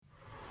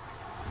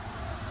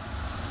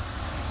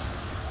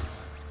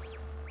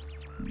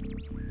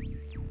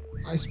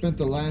I spent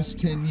the last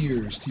 10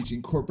 years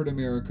teaching corporate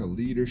America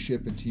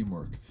leadership and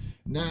teamwork.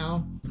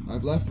 Now,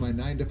 I've left my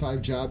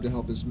 9-to-5 job to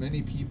help as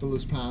many people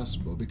as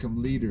possible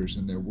become leaders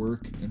in their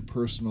work and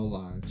personal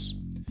lives.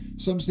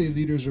 Some say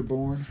leaders are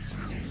born,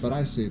 but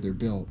I say they're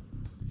built.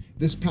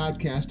 This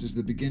podcast is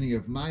the beginning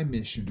of my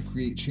mission to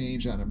create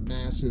change on a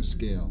massive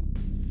scale.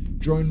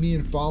 Join me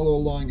and follow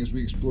along as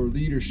we explore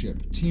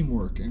leadership,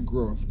 teamwork, and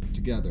growth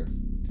together.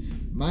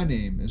 My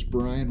name is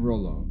Brian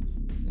Rollo,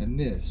 and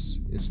this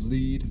is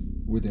Lead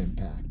with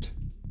Impact.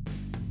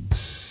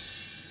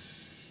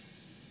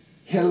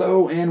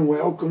 Hello and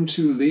welcome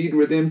to Lead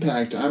with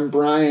Impact. I'm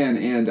Brian,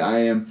 and I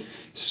am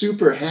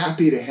super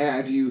happy to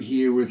have you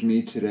here with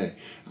me today.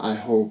 I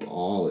hope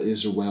all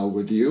is well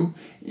with you,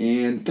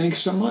 and thanks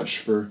so much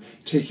for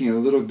taking a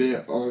little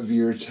bit of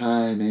your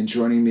time and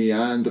joining me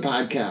on the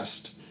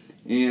podcast.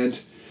 And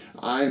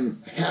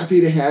I'm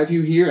happy to have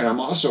you here, and I'm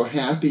also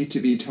happy to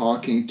be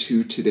talking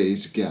to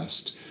today's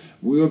guest.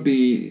 We'll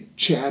be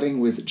chatting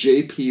with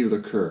JP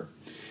LaCour.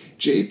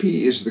 JP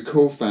is the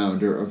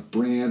co-founder of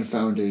Brand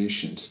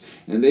Foundations,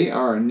 and they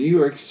are a New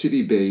York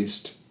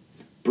City-based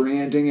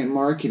branding and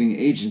marketing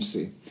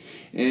agency.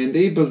 And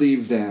they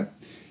believe that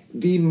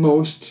the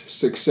most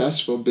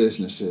successful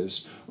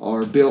businesses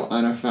are built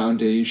on a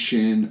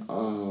foundation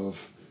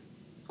of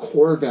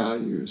core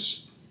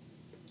values,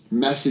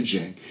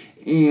 messaging,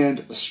 and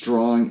a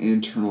strong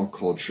internal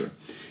culture.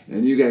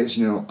 And you guys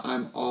know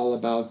I'm all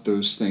about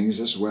those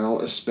things as well,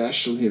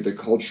 especially the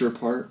culture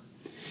part.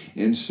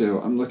 And so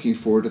I'm looking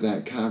forward to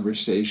that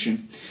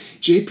conversation.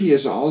 JP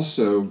is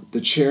also the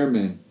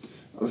chairman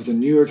of the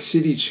New York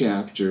City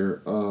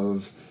chapter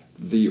of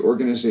the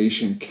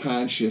organization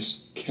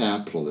Conscious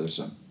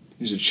Capitalism.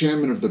 He's a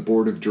chairman of the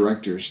board of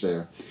directors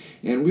there.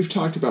 And we've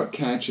talked about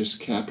conscious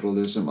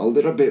capitalism a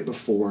little bit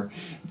before.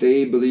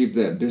 They believe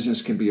that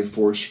business can be a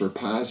force for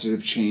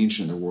positive change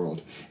in the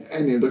world.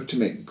 And they look to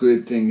make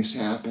good things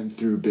happen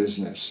through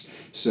business.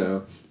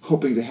 So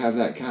hoping to have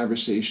that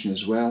conversation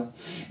as well.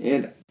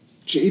 And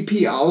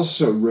JP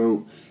also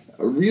wrote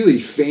a really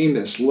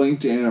famous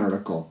LinkedIn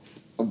article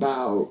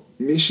about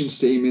mission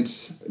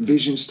statements,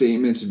 vision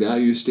statements,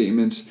 value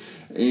statements,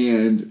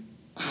 and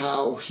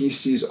how he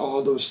sees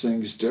all those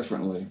things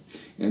differently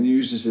and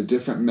uses a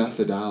different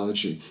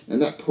methodology.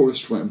 And that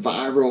post went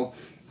viral.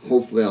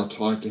 Hopefully I'll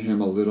talk to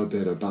him a little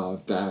bit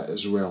about that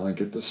as well and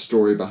get the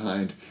story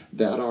behind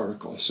that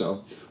article.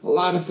 So a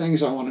lot of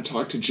things I want to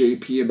talk to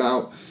JP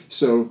about.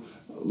 So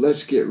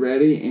let's get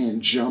ready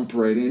and jump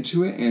right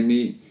into it and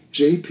meet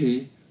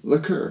JP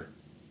LaCour.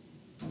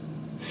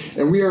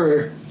 And we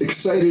are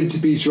excited to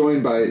be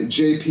joined by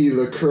JP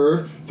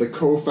LaCour, the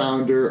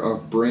co-founder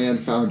of Brand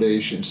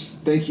Foundations.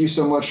 Thank you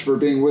so much for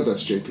being with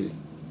us, JP.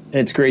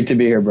 It's great to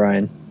be here,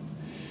 Brian.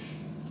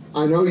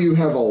 I know you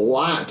have a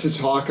lot to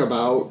talk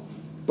about,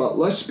 but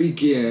let's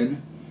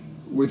begin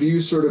with you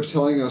sort of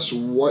telling us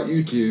what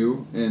you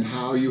do and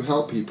how you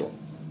help people.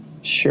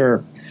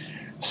 Sure.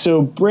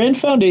 So Brand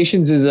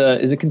Foundations is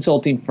a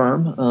consulting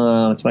firm.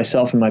 It's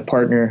myself and my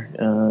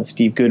partner,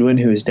 Steve Goodwin,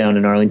 who is down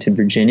in Arlington,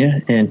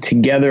 Virginia. And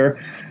together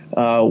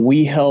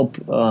we help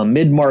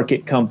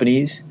mid-market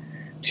companies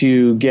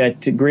to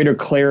get greater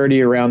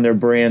clarity around their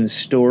brand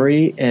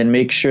story and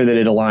make sure that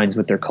it aligns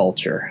with their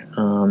culture.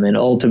 And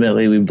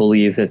ultimately, we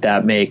believe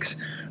that makes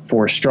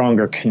for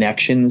stronger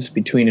connections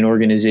between an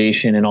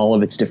organization and all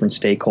of its different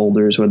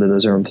stakeholders, whether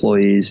those are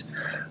employees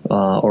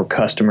or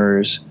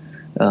customers,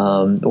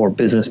 or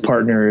business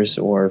partners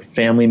or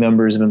family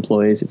members of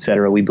employees, et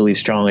cetera. We believe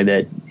strongly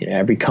that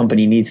every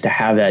company needs to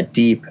have that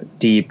deep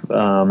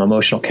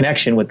emotional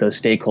connection with those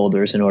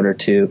stakeholders in order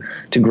to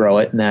grow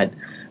it. And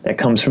that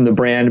comes from the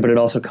brand, but it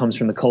also comes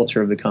from the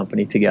culture of the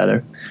company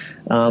together.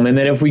 And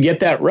then if we get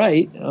that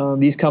right,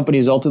 these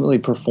companies ultimately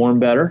perform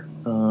better.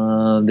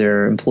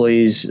 Their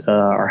employees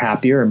are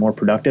happier and more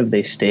productive.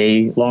 They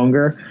stay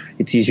longer.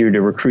 It's easier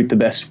to recruit the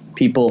best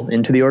people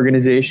into the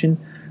organization.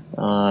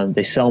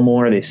 They sell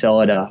more. They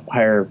sell at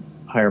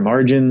higher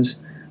margins.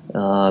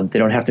 They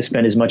don't have to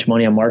spend as much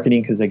money on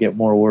marketing because they get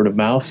more word of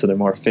mouth, so they're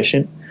more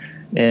efficient.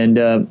 And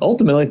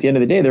ultimately, at the end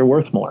of the day, they're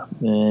worth more.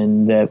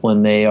 And that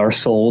when they are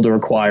sold or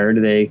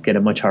acquired, they get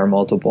a much higher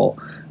multiple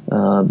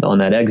on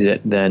that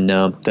exit than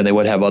they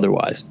would have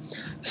otherwise.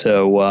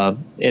 So,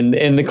 and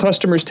the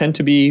customers tend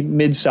to be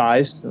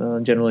mid-sized,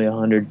 generally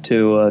 100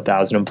 to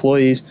 1,000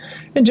 employees.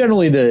 And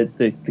generally,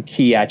 the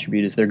key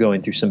attribute is they're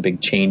going through some big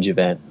change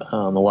event.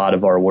 A lot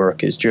of our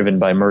work is driven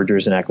by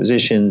mergers and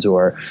acquisitions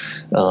or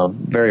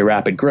very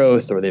rapid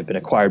growth, or they've been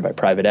acquired by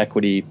private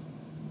equity.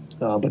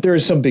 But there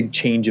is some big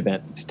change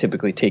event that's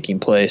typically taking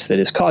place that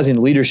is causing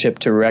leadership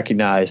to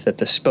recognize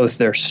that both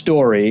their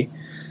story,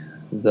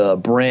 the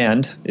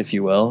brand, if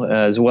you will,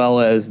 as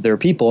well as their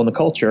people and the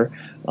culture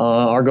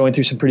are going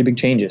through some pretty big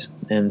changes.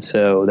 And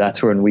so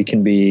that's when we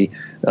can be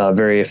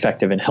very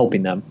effective in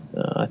helping them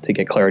to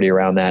get clarity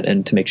around that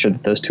and to make sure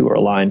that those two are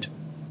aligned.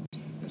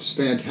 That's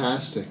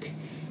fantastic.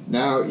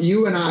 Now,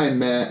 you and I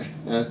met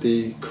at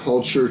the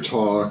Culture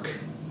Talk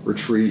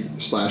retreat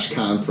 /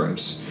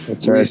 conference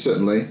That's right.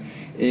 recently.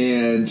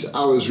 And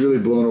I was really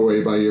blown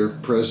away by your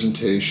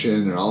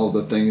presentation and all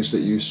the things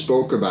that you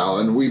spoke about.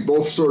 And we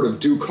both sort of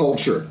do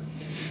culture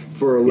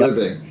for a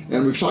living.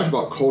 And we've talked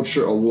about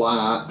culture a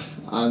lot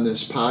on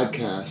this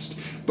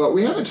podcast, but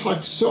we haven't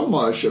talked so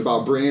much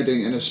about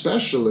branding, and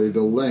especially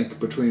the link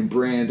between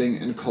branding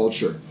and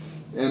culture.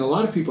 And a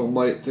lot of people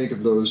might think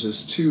of those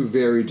as two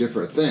very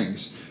different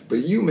things, but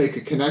you make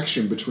a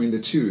connection between the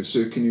two.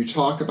 So can you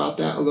talk about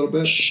that a little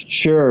bit?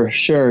 Sure.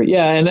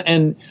 Yeah,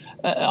 and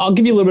I'll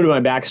give you a little bit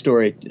of my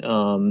backstory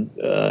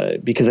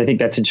because I think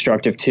that's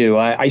instructive too.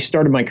 I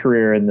started my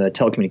career in the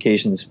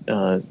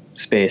telecommunications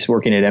space,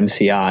 working at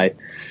MCI,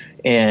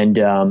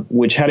 and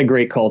which had a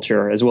great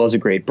culture as well as a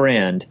great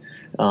brand.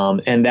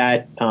 And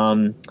that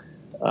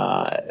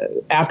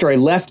after I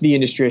left the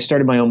industry, I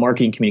started my own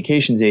marketing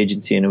communications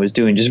agency, and I was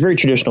doing just very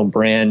traditional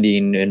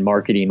branding and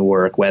marketing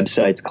work,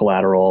 websites,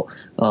 collateral,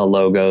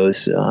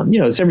 logos,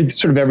 it's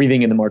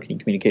everything in the marketing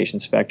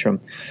communications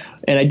spectrum.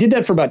 And I did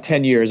that for about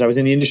 10 years. I was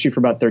in the industry for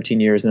about 13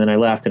 years, and then I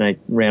left and I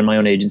ran my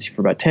own agency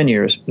for about 10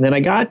 years. And then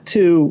I got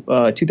to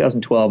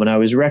 2012, and I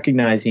was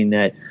recognizing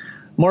that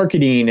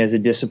marketing as a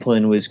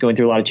discipline was going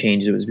through a lot of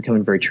changes. It was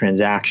becoming very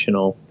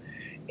transactional.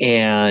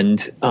 And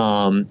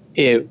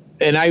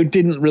I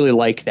didn't really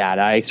like that.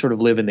 I sort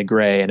of live in the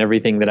gray, and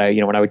everything that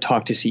when I would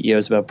talk to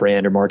CEOs about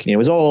brand or marketing, it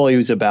was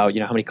always about,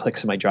 how many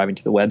clicks am I driving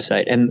to the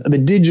website? And the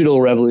digital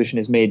revolution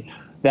has made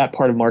that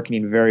part of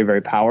marketing very,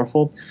 very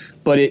powerful,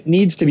 but it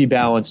needs to be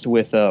balanced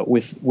with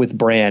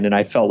brand. And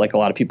I felt like a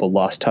lot of people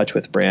lost touch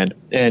with brand.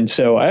 And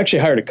so I actually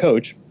hired a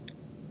coach,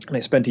 and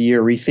I spent a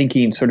year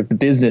rethinking sort of the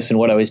business and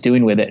what I was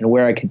doing with it and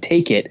where I could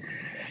take it.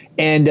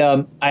 And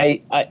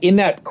I in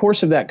that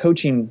course of that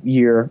coaching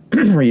year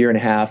or year and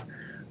a half,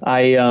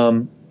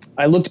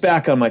 I looked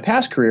back on my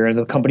past career and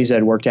the companies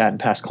I'd worked at and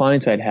past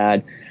clients I'd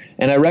had,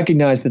 and I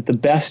recognized that the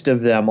best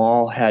of them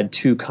all had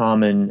two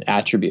common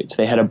attributes.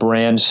 They had a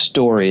brand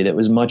story that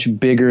was much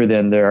bigger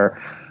than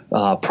their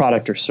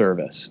product or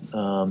service,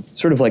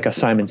 sort of like a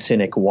Simon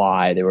Sinek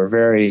why. They were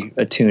very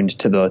attuned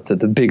to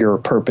the bigger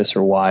purpose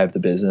or why of the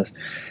business.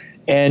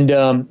 And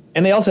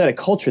they also had a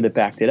culture that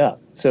backed it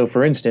up. So,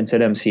 for instance,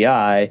 at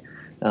MCI,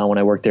 when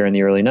I worked there in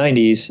the early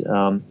 90s,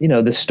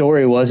 the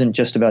story wasn't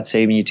just about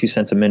saving you 2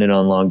 cents a minute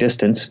on long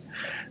distance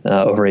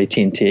over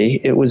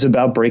AT&T. It was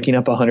about breaking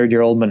up a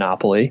 100-year-old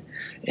monopoly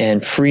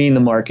and freeing the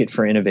market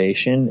for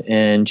innovation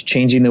and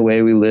changing the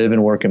way we live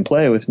and work and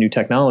play with new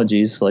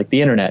technologies like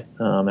the internet.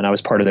 And I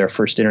was part of their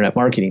first internet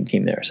marketing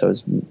team there. So I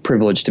was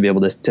privileged to be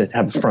able to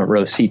have a front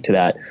row seat to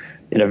that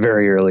at a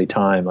very early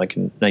time, like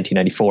in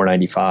 1994,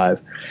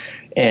 95.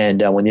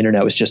 And when the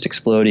internet was just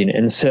exploding.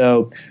 And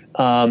so,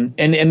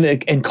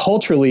 and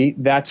culturally,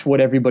 that's what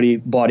everybody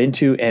bought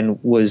into and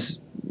was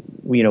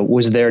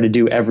there to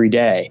do every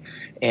day.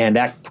 And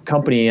that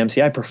company,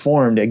 MCI,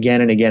 performed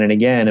again and again and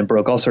again and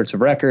broke all sorts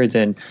of records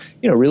and,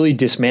 really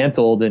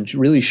dismantled and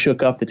really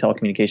shook up the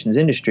telecommunications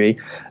industry.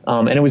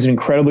 And it was an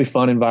incredibly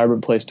fun and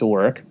vibrant place to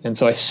work. And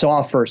so I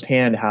saw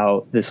firsthand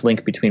how this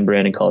link between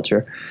brand and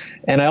culture.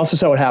 And I also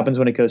saw what happens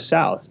when it goes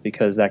south,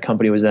 because that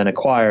company was then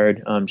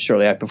acquired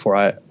shortly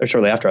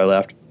after I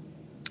left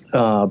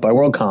by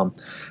WorldCom,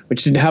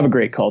 which didn't have a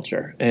great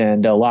culture.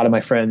 And a lot of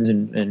my friends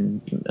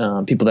and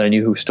people that I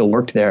knew who still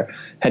worked there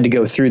had to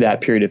go through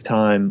that period of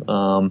time,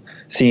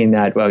 seeing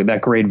that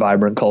great,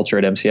 vibrant culture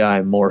at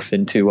MCI morph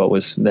into what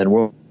was then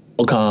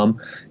WorldCom,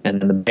 and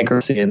then the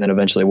bankruptcy, and then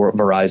eventually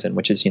Verizon,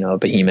 which is, a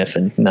behemoth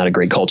and not a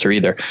great culture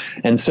either.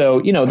 And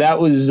so, that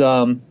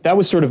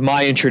was sort of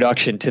my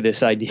introduction to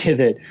this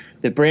idea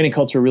that brand and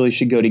culture really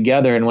should go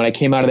together. And when I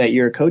came out of that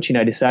year of coaching,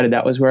 I decided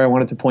that was where I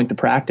wanted to point the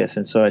practice.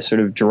 And so I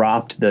sort of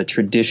dropped the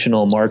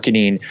traditional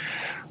marketing,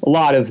 a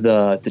lot of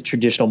the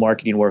traditional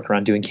marketing work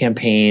around doing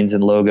campaigns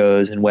and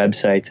logos and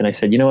websites. And I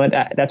said, you know what,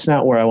 that's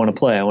not where I want to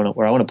play.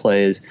 Where I want to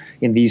play is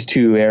in these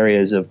two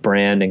areas of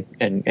brand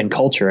and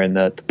culture, and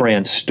the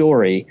brand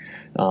story,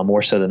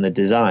 more so than the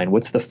design.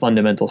 What's the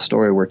fundamental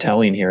story we're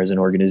telling here as an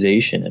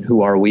organization, and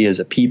who are we as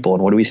a people,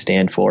 and what do we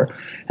stand for?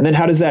 And then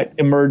how does that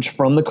emerge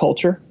from the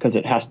culture? Because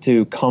it has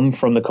to come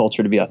from the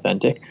culture to be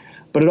authentic,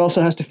 but it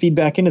also has to feed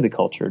back into the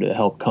culture to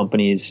help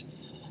companies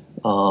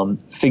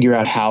figure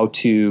out how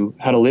to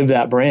live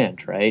that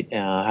brand, right?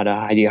 How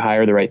do you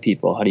hire the right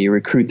people? How do you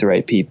recruit the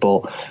right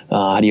people?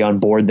 How do you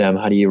onboard them?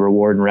 How do you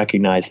reward and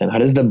recognize them? How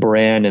does the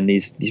brand and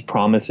these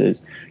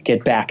promises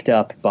get backed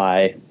up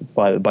by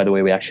the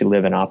way we actually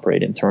live and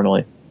operate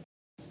internally?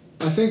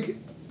 I think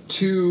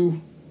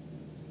two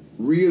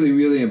really,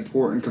 really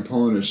important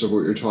components of what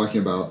you're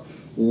talking about.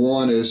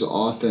 One is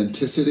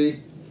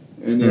authenticity,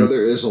 and the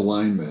other is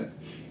alignment.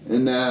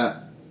 And that,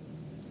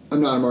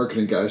 I'm not a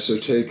marketing guy, so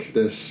take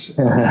this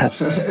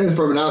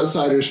from an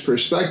outsider's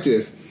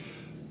perspective,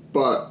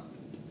 but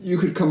you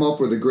could come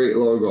up with a great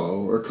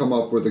logo or come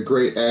up with a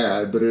great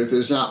ad, but if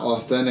it's not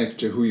authentic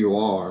to who you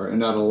are and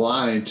not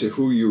aligned to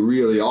who you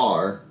really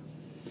are,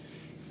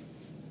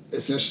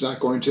 it's just not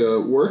going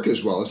to work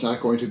as well. It's not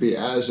going to be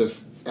as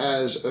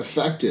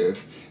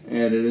effective,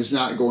 and it is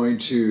not going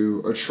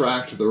to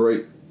attract the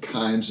right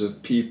kinds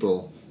of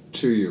people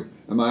to you.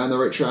 Am I on the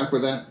right track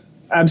with that?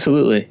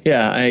 Absolutely.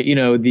 Yeah.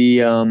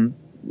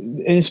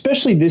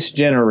 Especially this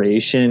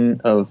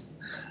generation of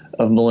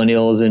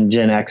millennials and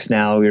Gen X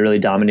now, we're really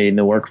dominating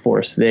the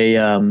workforce.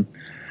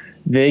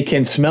 They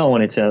can smell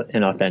when it's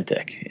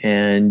inauthentic,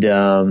 and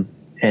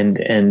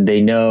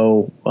they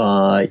know,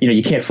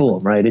 you can't fool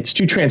them, right? It's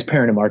too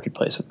transparent a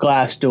marketplace with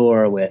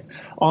Glassdoor, with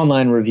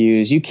online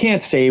reviews. You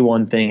can't say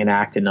one thing and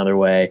act another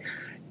way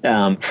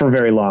for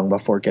very long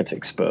before it gets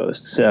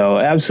exposed. So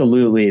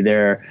absolutely,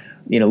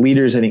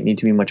 leaders, I think, need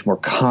to be much more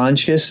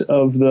conscious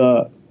of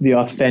the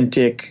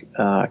authentic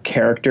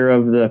character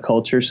of the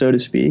culture, so to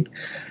speak.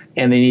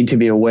 And they need to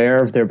be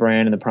aware of their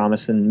brand and the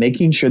promise, and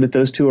making sure that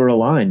those two are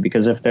aligned.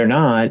 Because if they're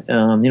not,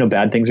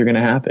 bad things are going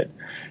to happen.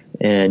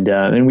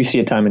 And we see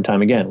it time and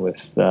time again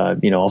with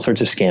all sorts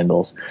of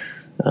scandals.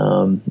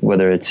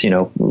 Whether it's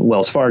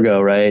Wells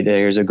Fargo, right?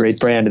 There's a great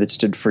brand that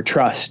stood for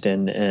trust,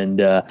 and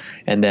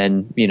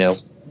then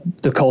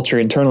the culture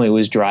internally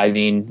was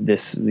driving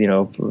this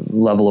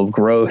level of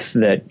growth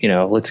that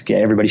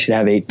everybody should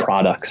have 8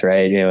 products,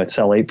 right?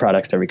 Sell 8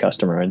 products to every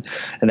customer, and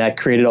that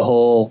created a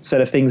whole set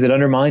of things that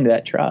undermined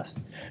that trust.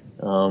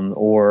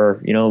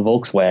 Or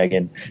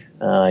Volkswagen,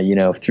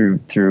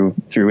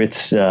 through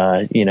its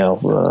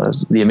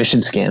the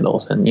emission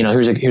scandals, and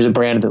here's a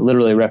brand that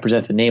literally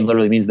represents, the name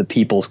literally means the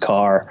people's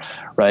car,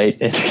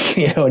 right? And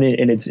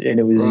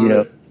it was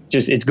right.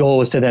 Just its goal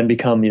was to then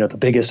become, the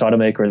biggest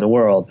automaker in the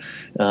world,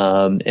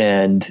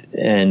 and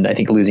I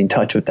think losing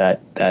touch with that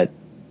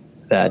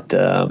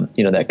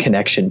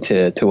connection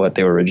to what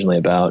they were originally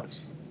about.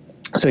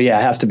 So yeah,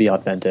 it has to be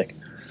authentic,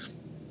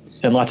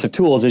 and lots of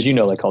tools, as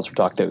like Culture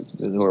Talk,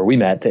 where we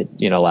met, that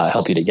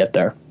help you to get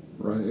there.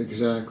 Right,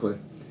 exactly.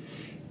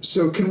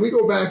 So can we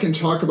go back and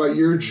talk about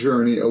your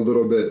journey a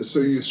little bit?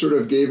 So you sort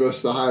of gave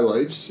us the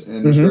highlights,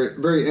 and it's very,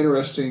 very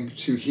interesting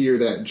to hear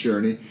that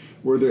journey.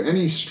 Were there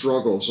any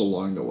struggles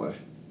along the way?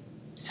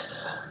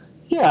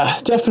 Yeah,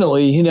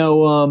 definitely.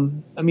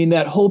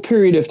 That whole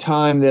period of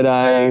time that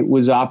I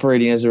was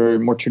operating as a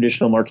more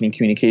traditional marketing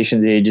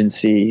communications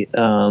agency,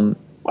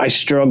 I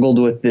struggled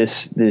with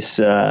this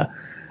the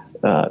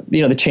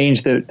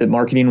change that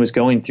marketing was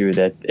going through,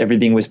 that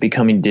everything was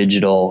becoming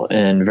digital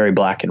and very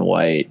black and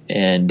white.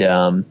 And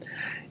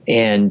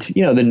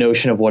the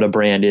notion of what a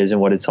brand is and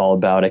what it's all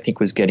about, I think,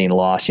 was getting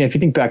lost. If you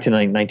think back to the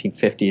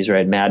 1950s,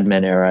 right, Mad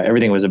Men era,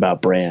 everything was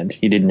about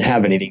brand. You didn't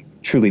have anything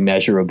truly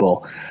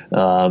measurable,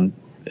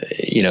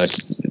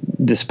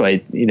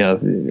 despite,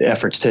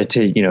 efforts to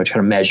try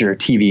to measure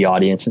TV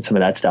audience and some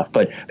of that stuff.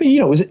 But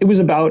it was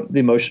about the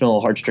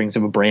emotional heartstrings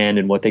of a brand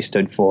and what they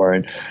stood for,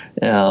 and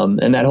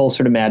that whole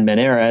sort of Mad Men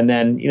era. And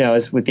then,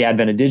 as with the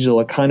advent of digital,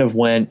 it kind of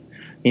went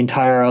the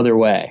entire other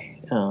way,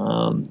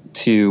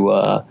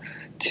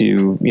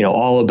 to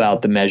all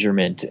about the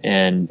measurement,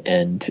 and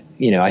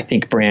I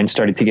think brands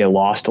started to get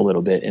lost a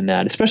little bit in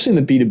that, especially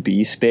in the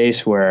B2B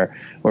space, where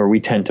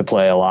we tend to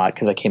play a lot,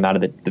 because I came out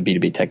of the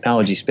B2B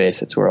technology space.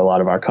 That's where a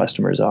lot of our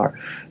customers are.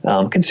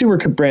 Consumer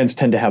brands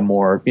tend to have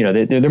more,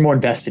 they're more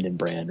invested in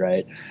brand,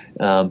 right?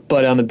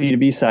 But on the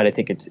B2B side, I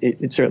think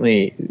it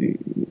certainly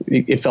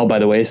fell by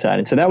the wayside.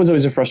 And so that was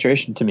always a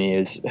frustration to me,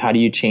 is how do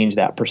you change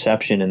that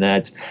perception? And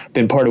that's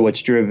been part of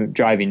what's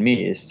driving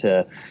me, is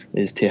to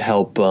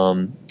help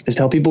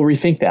people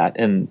rethink that,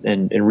 and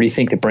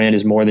rethink that brand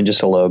is more than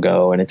just a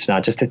logo, and it's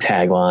not just a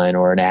tagline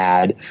or an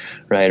ad,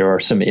 right, or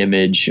some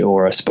image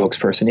or a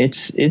spokesperson.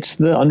 It's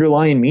the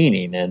underlying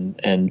meaning,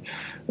 and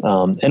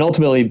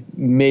ultimately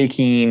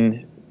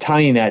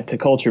tying that to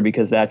culture,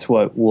 because that's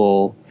what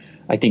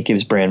I think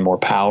gives brand more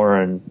power,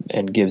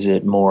 and gives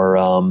it more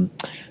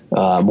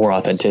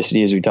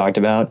authenticity, as we talked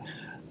about.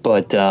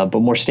 But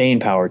more staying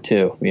power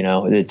too.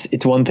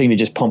 It's one thing to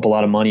just pump a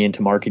lot of money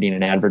into marketing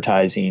and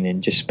advertising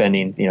and just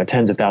spending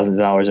tens of thousands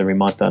of dollars every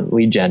month on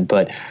lead gen.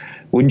 But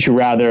wouldn't you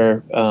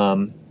rather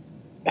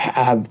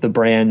have the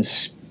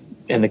brands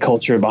and the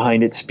culture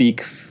behind it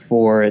speak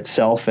for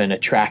itself and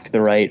attract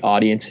the right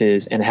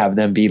audiences, and have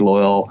them be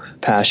loyal,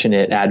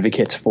 passionate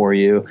advocates for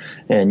you,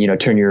 and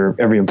turn your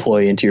every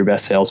employee into your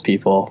best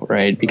salespeople,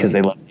 right? Because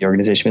they love the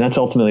organization. And that's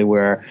ultimately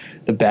where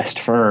the best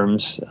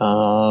firms,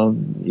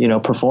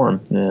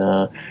 perform.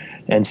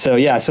 And so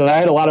I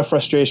had a lot of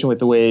frustration with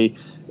the way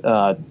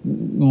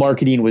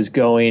marketing was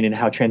going, and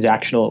how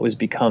transactional it was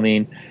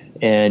becoming,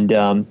 and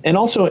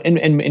also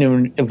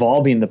in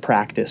evolving the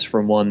practice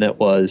from one that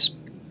was,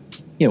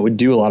 would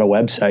do a lot of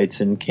websites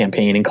and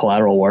campaign and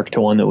collateral work,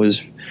 to one that was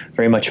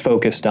very much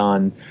focused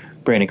on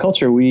brand and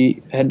culture.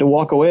 We had to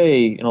walk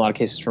away in a lot of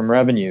cases from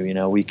revenue.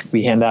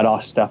 We hand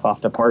that stuff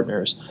off to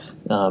partners,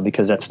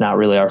 because that's not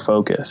really our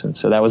focus. And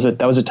so that was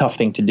a tough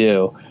thing to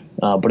do,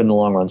 but in the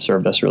long run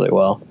served us really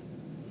well.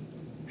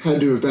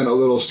 Had to have been a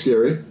little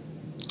scary.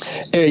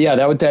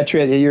 Yeah,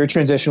 your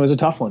transition was a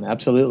tough one.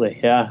 Absolutely.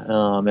 Yeah.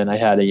 And I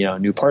had a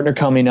new partner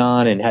coming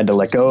on, and had to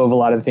let go of a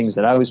lot of the things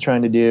that I was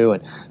trying to do,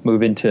 and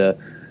move into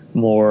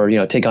more,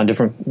 take on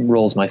different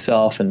roles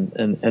myself. And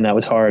that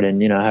was hard.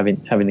 And,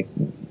 having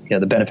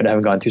the benefit of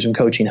having gone through some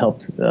coaching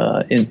helped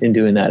in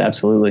doing that.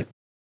 Absolutely.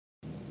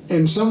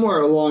 And somewhere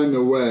along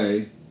the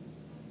way,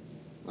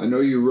 I know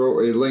you wrote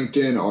a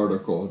LinkedIn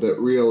article that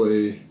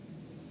really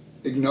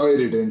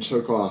ignited and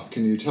took off.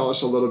 Can you tell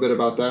us a little bit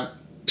about that?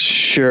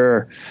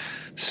 Sure.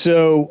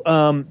 So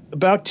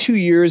about 2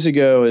 years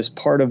ago, as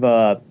part of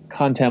a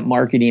content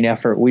marketing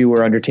effort we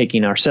were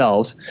undertaking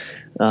ourselves,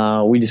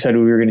 we decided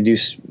we were going to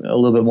do a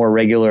little bit more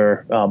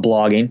regular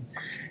blogging.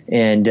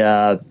 And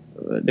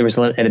there was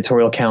an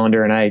editorial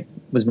calendar, and it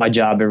was my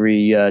job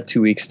every 2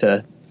 weeks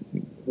to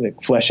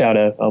flesh out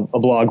a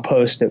blog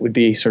post that would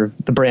be sort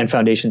of the Brand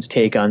Foundation's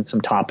take on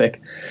some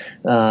topic.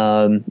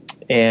 And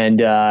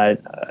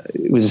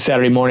it was a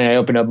Saturday morning. I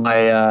opened up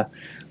my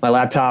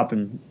laptop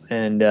and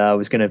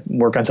was going to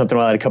work on something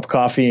while I had a cup of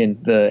coffee,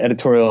 and the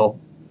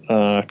editorial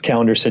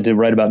calendar said to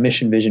write about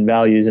mission, vision,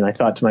 values. And I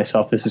thought to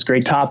myself, this is a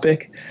great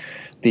topic,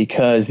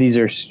 because these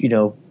are,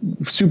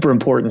 super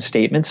important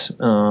statements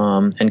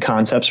and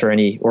concepts for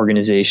any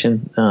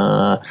organization.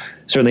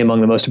 Certainly among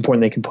the most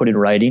important they can put in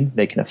writing.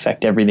 They can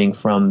affect everything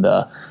from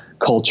the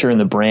culture and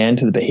the brand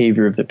to the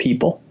behavior of the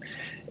people.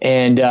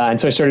 And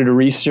so I started to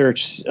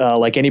research,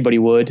 like anybody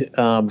would,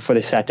 before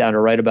they sat down to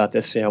write about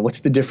this. What's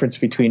the difference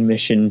between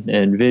mission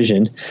and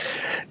vision?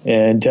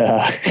 And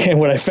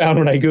what I found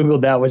when I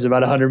Googled that was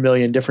about 100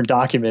 million different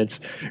documents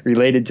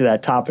related to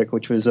that topic,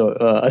 which was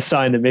a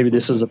sign that maybe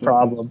this was a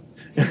problem.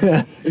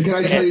 Can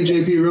I tell you,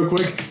 JP, real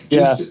quick?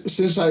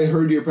 Since I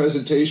heard your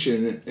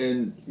presentation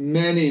in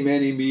many,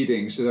 many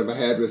meetings that I've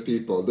had with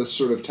people, this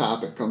sort of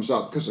topic comes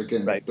up because,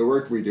 again, the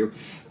work we do.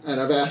 And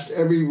I've asked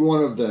every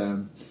one of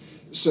them.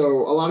 So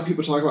a lot of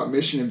people talk about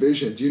mission and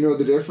vision. Do you know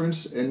the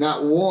difference? And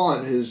not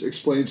one has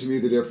explained to me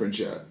the difference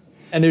yet.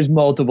 And there's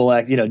multiple,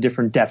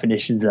 different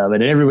definitions of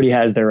it, and everybody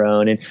has their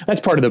own. And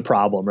that's part of the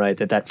problem, right?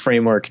 That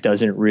framework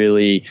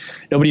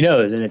nobody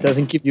knows, and it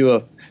doesn't give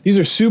you these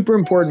are super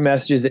important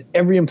messages that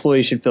every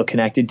employee should feel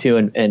connected to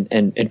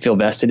and feel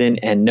vested in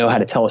and know how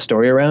to tell a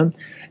story around.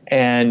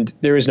 And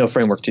there is no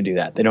framework to do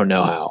that. They don't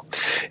know how.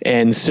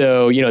 And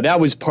so, that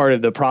was part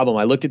of the problem.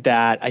 I looked at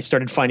that. I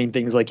started finding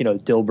things like,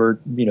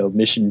 Dilbert,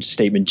 mission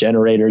statement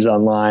generators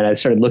online. I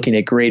started looking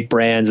at great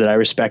brands that I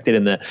respected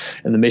and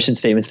the mission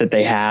statements that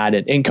they had,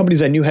 and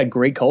companies I knew had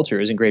great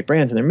cultures and great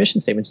brands, and their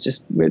mission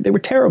statements they were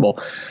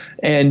terrible.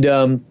 And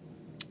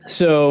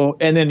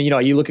then,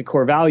 you look at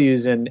core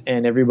values, and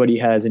everybody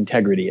has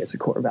integrity as a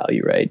core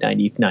value, right?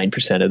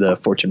 99% of the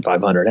Fortune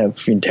 500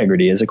 have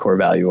integrity as a core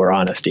value, or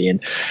honesty.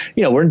 And,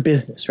 we're in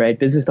business, right?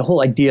 Business, the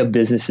whole idea of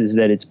business is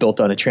that it's built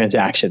on a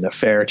transaction, a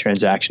fair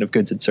transaction of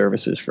goods and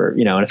services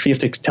and if you have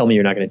to tell me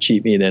you're not going to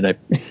cheat me, then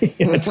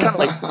it's kind of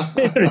like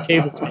it's sort of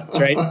table tennis,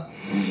 right?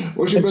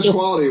 What's your best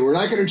quality? We're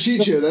not going to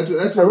cheat you.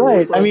 That's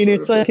right. I mean,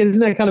 it's like, isn't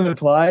that kind of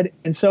implied?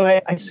 And so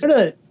I sort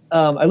of,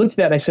 I looked at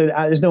that and I said,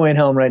 there's no way in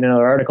hell I'm writing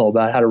another article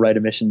about how to write a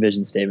mission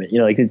vision statement.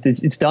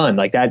 It's done.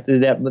 Like that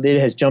it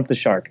has jumped the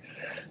shark.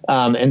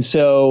 And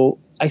so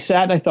I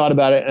sat and I thought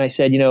about it, and I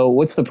said,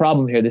 what's the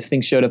problem here? This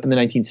thing showed up in the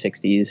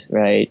 1960s,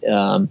 right?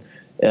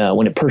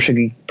 When it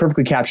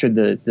perfectly captured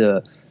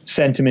the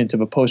sentiment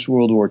of a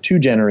post-World War II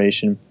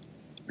generation.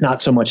 Not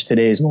so much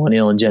today's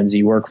millennial and Gen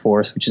Z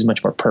workforce, which is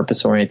much more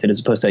purpose-oriented as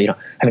opposed to,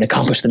 having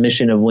accomplished the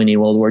mission of winning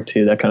World War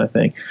II, that kind of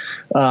thing.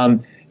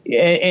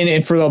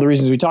 And for all the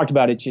reasons we talked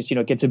about, it just,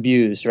 it gets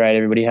abused, right?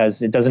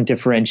 It doesn't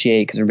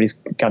differentiate because everybody's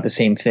got the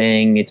same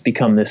thing. It's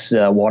become this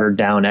watered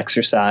down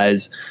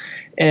exercise,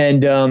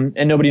 and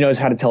nobody knows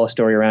how to tell a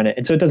story around it.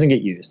 And so it doesn't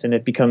get used, and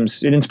it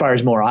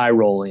inspires more eye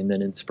rolling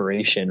than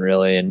inspiration,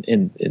 really,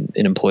 in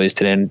employees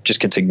today, and just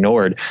gets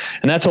ignored.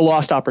 And that's a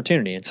lost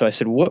opportunity. And so I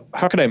said,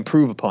 how could I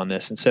improve upon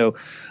this? And so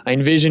I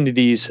envisioned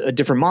a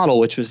different model,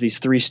 which was these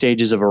 3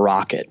 stages of a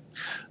rocket.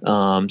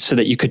 So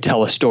that you could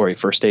tell a story,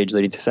 first stage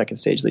leading to second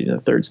stage leading to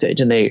the third stage.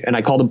 And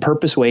I called them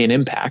purpose, way, and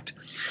impact.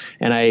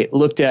 And I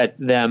looked at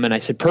them and I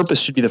said, purpose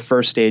should be the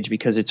first stage,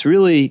 because it's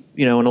really,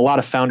 in a lot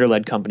of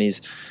founder-led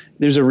companies,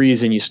 there's a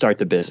reason you start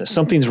the business.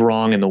 Something's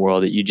wrong in the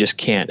world that you just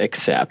can't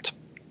accept.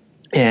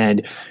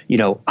 And,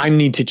 I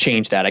need to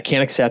change that. I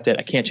can't accept it.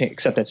 I can't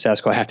accept that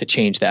status quo. I have to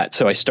change that.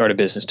 So I start a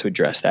business to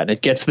address that. And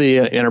it gets the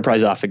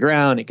enterprise off the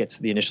ground. It gets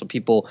the initial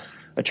people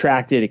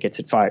attracted. It gets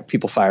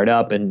people fired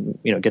up, and,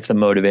 gets them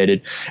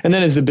motivated. And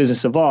then as the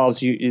business evolves,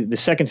 the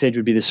second stage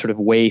would be this sort of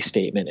way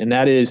statement. And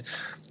that is,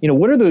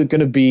 what are going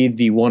to be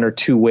the 1 or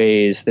 2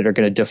 ways that are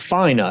going to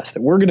define us,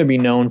 that we're going to be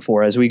known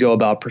for as we go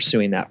about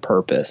pursuing that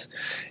purpose?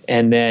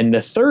 And then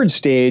the third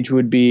stage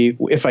would be,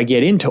 if I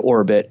get into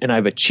orbit and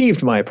I've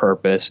achieved my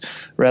purpose,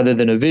 rather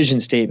than a vision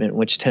statement,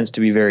 which tends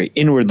to be very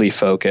inwardly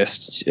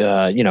focused,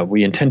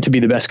 we intend to be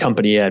the best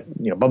company at,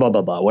 blah, blah,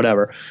 blah, blah,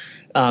 whatever.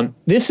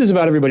 This is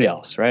about everybody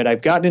else, right?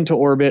 I've gotten into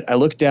orbit. I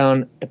look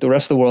down at the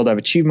rest of the world. I've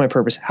achieved my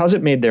purpose. How's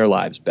it made their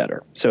lives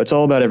better? So it's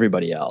all about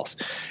everybody else.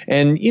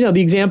 And,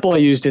 the example I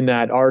used in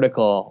that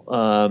article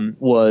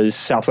was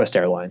Southwest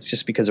Airlines,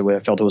 just because I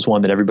felt it was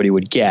one that everybody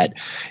would get.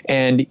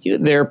 And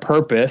their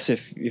purpose,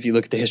 if you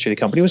look at the history of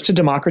the company, was to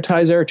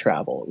democratize air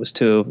travel. It was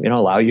to,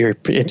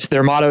 it's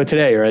their motto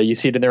today, right? You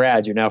see it in their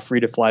ads. You're now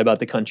free to fly about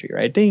the country,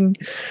 right? Ding.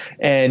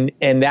 And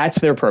that's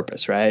their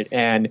purpose, right?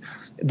 And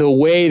the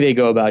way they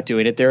go about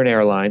doing it, they're an airline.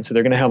 airline, so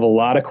they're going to have a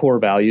lot of core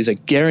values. I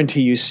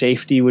guarantee you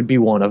safety would be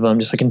one of them,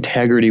 just like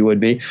integrity would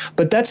be.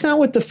 But that's not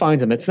what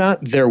defines them. It's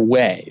not their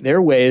way.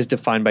 Their way is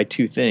defined by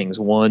two things.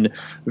 One,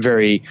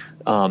 very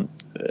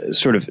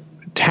sort of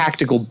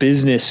tactical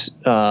business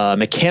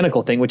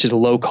mechanical thing, which is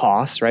low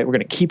costs, right? We're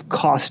going to keep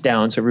costs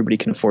down so everybody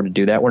can afford to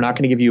do that. We're not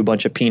going to give you a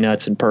bunch of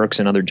peanuts and perks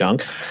and other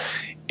junk.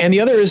 And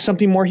the other is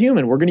something more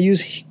human. We're going to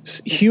use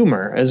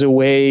humor as a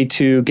way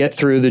to get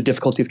through the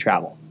difficulty of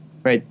travel,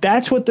 right?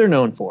 That's what they're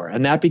known for,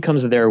 and that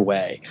becomes their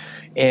way.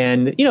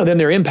 And, then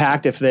their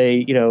impact, if they,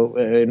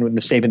 in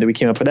the statement that we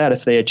came up with that,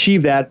 if they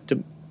achieve that,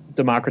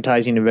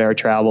 democratizing of air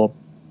travel,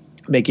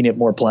 making it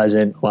more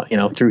pleasant,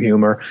 through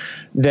humor,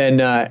 then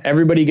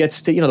everybody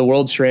gets to, the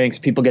world shrinks,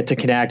 people get to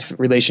connect,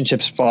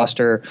 relationships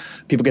foster,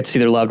 people get to see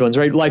their loved ones,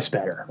 right? Life's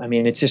better. I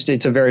mean, it's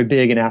a very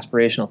big and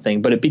aspirational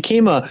thing, but it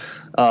became a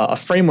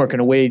framework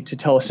and a way to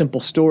tell a simple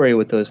story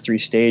with those three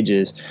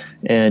stages.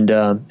 And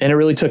it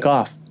really took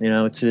off.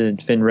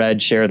 It's been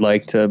read, shared,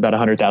 liked about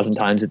 100,000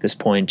 times at this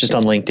point, just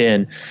on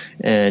LinkedIn,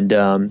 and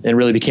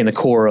really became the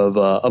core of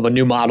a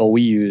new model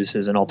we use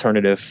as an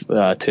alternative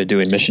to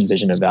doing mission,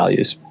 vision, and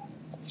values.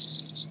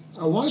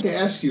 I wanted to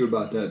ask you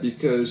about that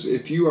because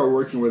if you are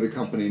working with a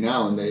company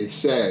now and they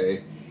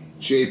say,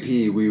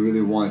 JP, we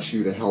really want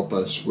you to help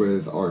us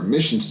with our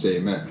mission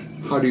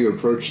statement, how do you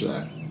approach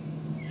that?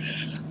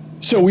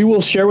 So we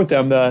will share with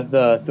them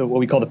the what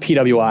we call the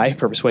PWI,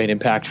 Purpose, Way, and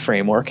Impact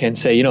framework, and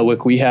say,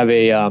 look, we have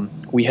an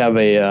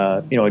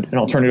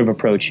alternative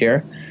approach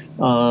here.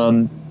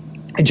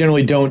 I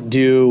generally don't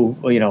do,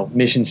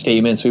 mission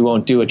statements. We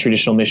won't do a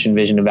traditional mission,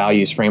 vision, and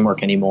values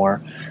framework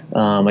anymore.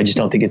 I just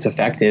don't think it's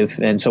effective.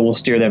 And so we'll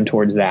steer them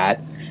towards that.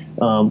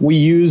 We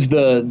use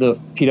the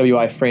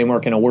PWI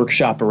framework in a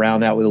workshop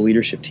around that with a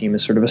leadership team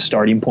as sort of a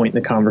starting point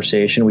in the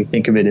conversation. We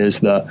think of it as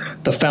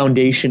the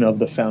foundation of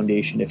the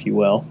foundation, if you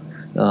will.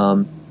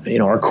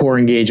 Our core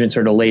engagements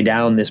are to lay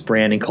down this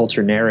brand and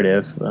culture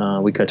narrative.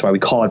 That's why we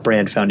call it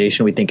brand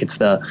foundation. We think it's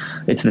the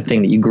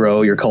thing that you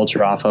grow your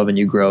culture off of and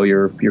you grow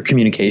your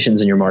communications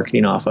and your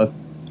marketing off of.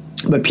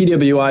 But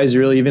PWI is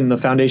really even the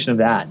foundation of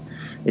that.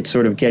 It's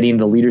sort of getting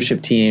the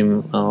leadership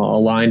team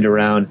aligned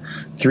around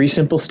three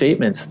simple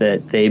statements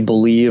that they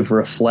believe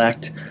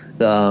reflect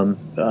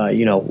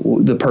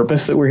the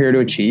purpose that we're here to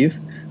achieve,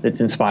 that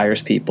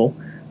inspires people.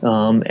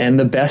 And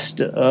the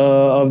best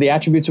of the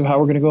attributes of how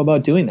we're going to go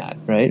about doing that,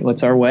 right?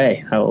 What's our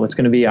way? What's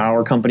going to be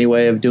our company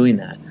way of doing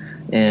that?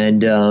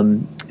 And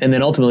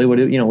then ultimately,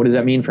 what does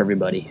that mean for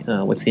everybody?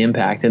 What's the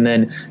impact? And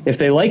then if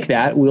they like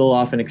that, we'll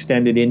often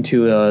extend it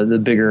into the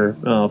bigger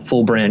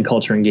full brand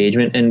culture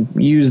engagement and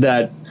use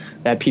that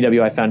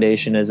PWI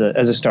foundation as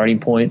a starting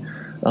point.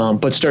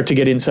 But start to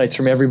get insights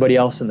from everybody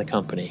else in the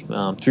company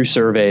through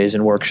surveys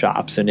and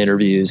workshops and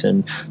interviews,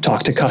 and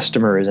talk to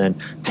customers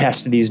and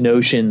test these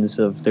notions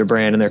of their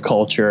brand and their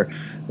culture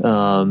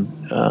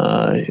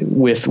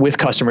with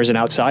customers and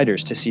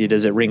outsiders to see,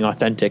 does it ring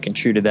authentic and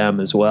true to them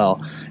as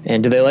well?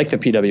 And do they like the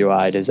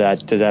PWI? Does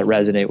that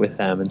resonate with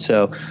them? And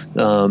so,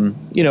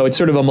 it's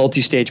sort of a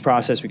multi-stage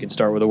process. We can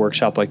start with a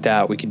workshop like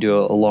that. We can do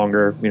a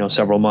longer,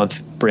 several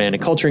month brand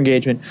and culture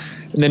engagement.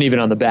 And then even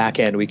on the back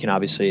end, we can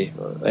obviously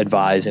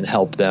advise and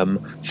help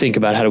them think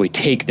about how do we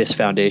take this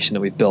foundation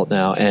that we've built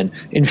now and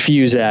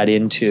infuse that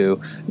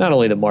into not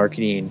only the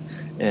marketing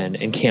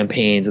and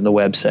campaigns and the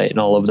website and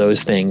all of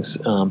those things,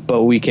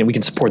 but we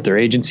can support their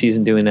agencies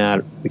in doing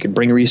that. We can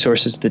bring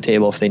resources to the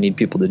table if they need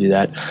people to do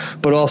that.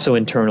 But also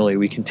internally,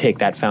 we can take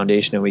that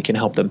foundation and we can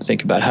help them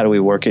think about how do we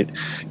work it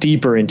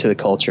deeper into the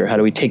culture? How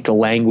do we take the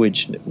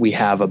language we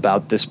have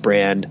about this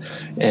brand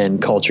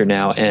and culture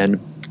now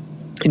and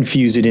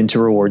infuse it into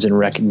rewards and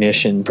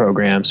recognition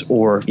programs,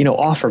 or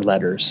offer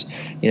letters,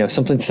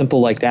 something simple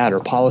like that, or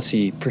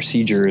policy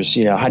procedures.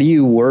 How do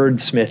you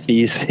wordsmith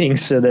these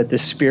things so that the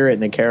spirit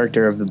and the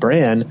character of the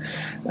brand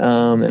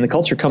and the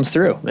culture comes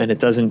through, and it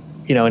doesn't,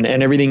 and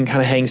everything kind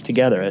of hangs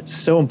together. It's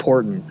so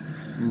important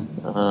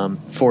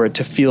for it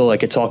to feel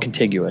like it's all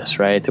contiguous,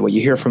 right? That what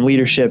you hear from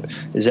leadership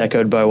is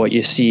echoed by what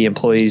you see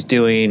employees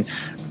doing.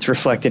 It's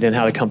reflected in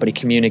how the company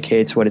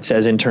communicates, what it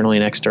says internally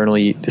and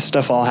externally. This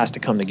stuff all has to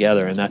come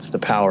together, and that's the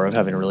power of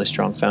having a really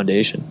strong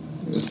foundation.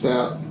 It's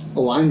that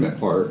alignment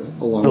part,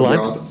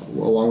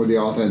 along with the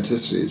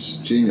authenticity. It's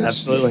genius.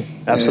 Absolutely.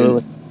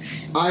 And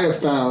I have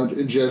found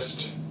in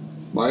just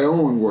my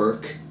own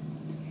work,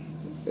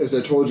 as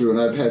I told you, when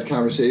I've had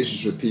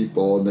conversations with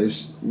people and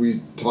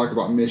we talk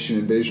about mission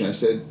and vision, I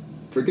said,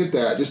 forget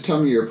that, just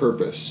tell me your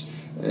purpose.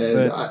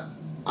 And right.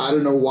 I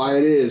don't know why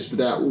it is, but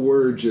that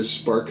word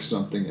just sparks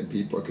something in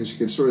people because you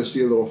can sort of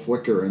see a little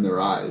flicker in their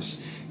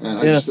eyes. And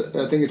I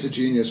think it's a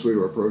genius way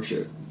to approach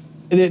it.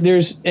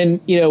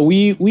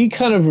 We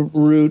kind of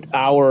root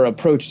our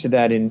approach to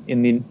that in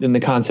the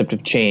concept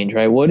of change,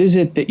 right? What is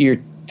it that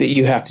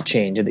you have to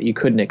change and that you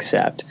couldn't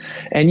accept?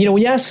 And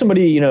when you ask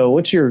somebody,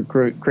 what's your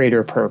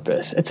greater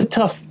purpose? It's a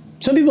tough.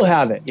 Some people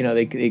have it.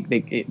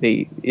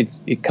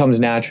 It comes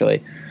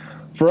naturally.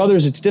 For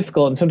others, it's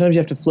difficult, and sometimes you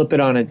have to flip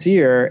it on its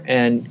ear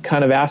and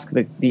kind of ask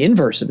the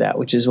inverse of that,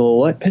 which is, well,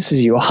 what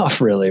pisses you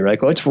off, really?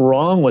 Like, what's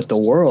wrong with the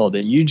world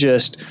that you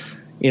just,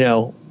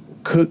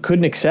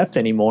 couldn't accept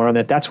anymore, and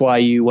that's why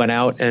you went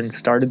out and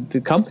started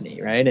the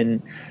company, right?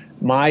 And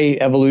my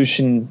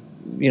evolution,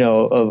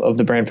 of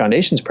the Brand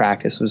Foundations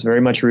practice was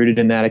very much rooted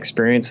in that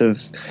experience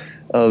of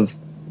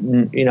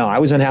I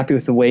was unhappy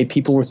with the way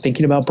people were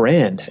thinking about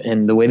brand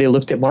and the way they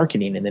looked at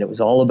marketing, and that it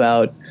was all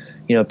about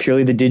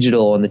purely the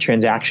digital and the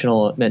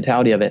transactional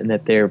mentality of it, and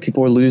that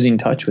people were losing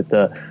touch with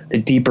the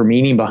deeper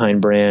meaning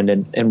behind brand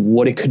and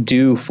what it could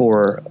do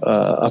for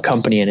a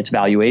company and its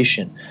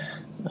valuation.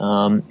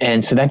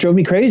 And so that drove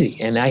me crazy,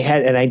 and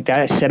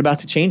I set about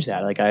to change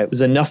that. It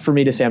was enough for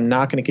me to say, I'm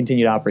not going to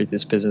continue to operate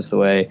this business the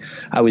way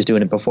I was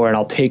doing it before, and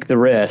I'll take the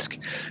risk,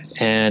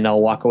 and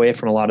I'll walk away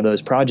from a lot of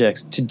those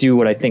projects to do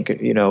what I think,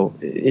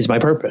 is my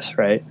purpose.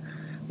 Right.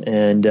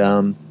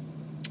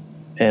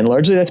 And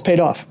largely that's paid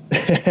off.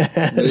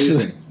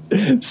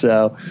 Amazing.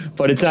 So,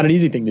 but it's not an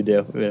easy thing to do,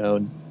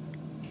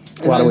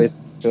 a lot of ways to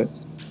do it.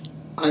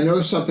 I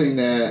know something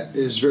that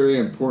is very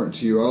important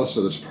to you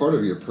also, that's part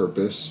of your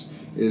purpose,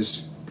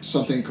 is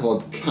something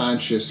called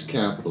conscious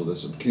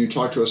capitalism. Can you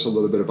talk to us a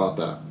little bit about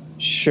that?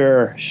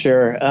 Sure.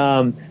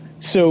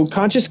 So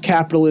conscious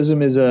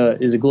capitalism is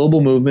a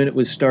global movement. It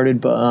was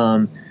started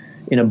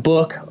in a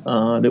book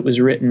that was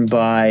written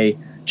by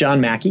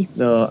John Mackey,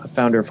 the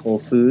founder of Whole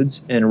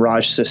Foods, and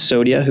Raj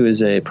Sisodia, who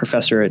is a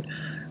professor at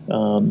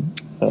not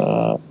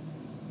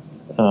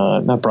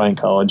Bryan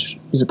College.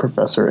 He's a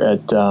professor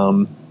at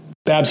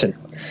Babson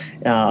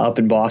up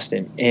in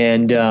Boston,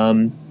 and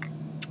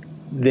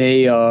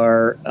they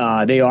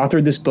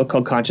authored this book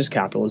called Conscious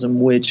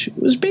Capitalism, which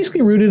was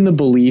basically rooted in the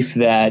belief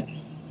that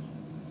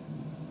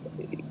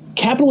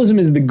capitalism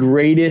is the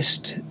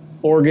greatest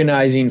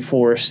organizing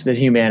force that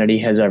humanity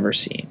has ever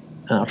seen.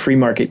 Free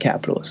market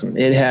capitalism.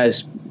 It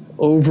has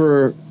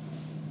over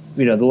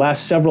the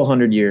last several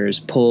hundred years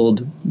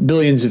pulled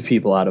billions of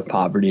people out of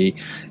poverty,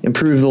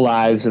 improved the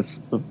lives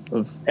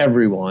of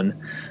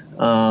everyone.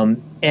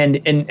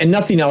 And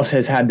nothing else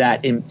has had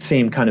that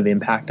same kind of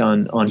impact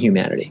on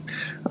humanity.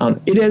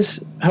 It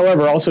has,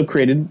 however, also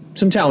created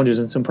some challenges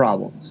and some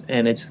problems,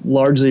 and it's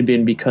largely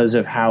been because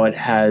of how it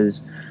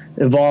has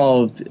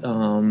evolved,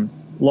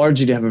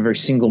 largely to have a very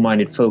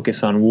single-minded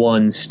focus on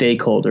one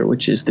stakeholder,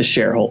 which is the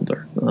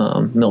shareholder.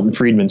 Milton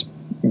Friedman's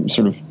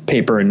sort of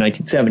paper in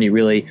 1970,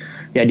 really,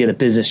 the idea that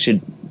business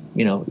should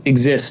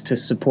exist to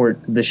support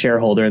the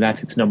shareholder, and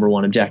that's its number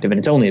one objective, and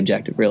its only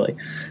objective, really.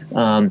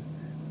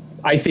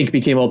 I think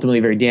became ultimately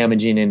very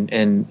damaging,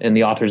 and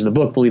the authors of the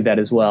book believe that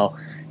as well.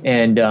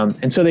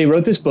 And so they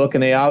wrote this book,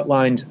 and they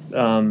outlined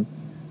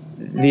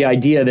the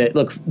idea that,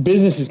 look,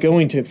 business is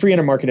going to, free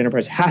market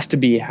enterprise has to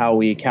be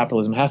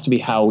capitalism has to be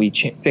how we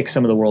fix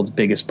some of the world's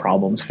biggest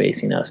problems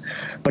facing us.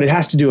 But it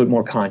has to do it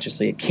more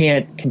consciously. It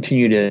can't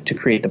continue to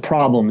create the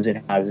problems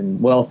it has in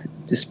wealth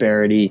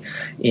disparity,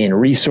 in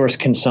resource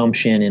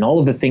consumption, and all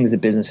of the things that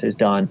business has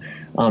done.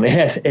 It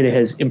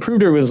has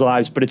improved everyone's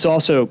lives, but it's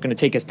also going to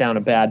take us down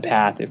a bad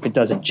path if it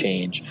doesn't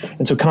change.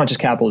 And so conscious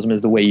capitalism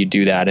is the way you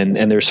do that.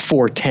 And there's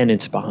 4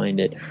 tenets behind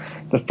it.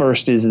 The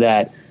first is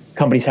that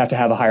companies have to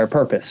have a higher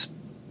purpose.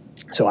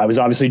 So I was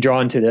obviously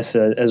drawn to this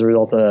as a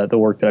result of the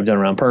work that I've done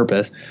around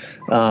purpose,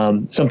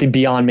 something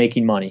beyond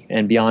making money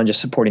and beyond just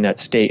supporting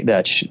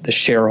the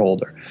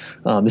shareholder.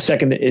 The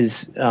second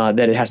is that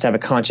it has to have a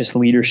conscious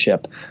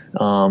leadership,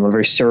 a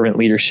very servant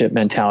leadership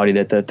mentality,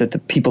 that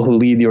the people who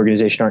lead the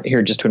organization aren't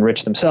here just to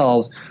enrich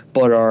themselves,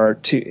 but are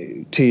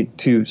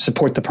to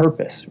support the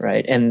purpose,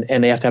 right? And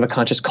they have to have a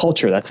conscious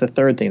culture. That's the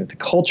third thing, that the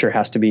culture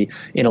has to be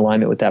in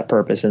alignment with that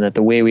purpose, and that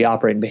the way we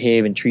operate and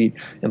behave and treat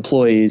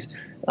employees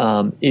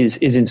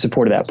is in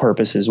support of that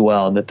purpose as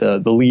well, and that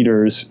the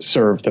leaders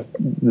serve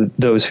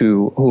those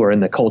who are in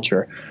the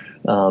culture,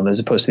 as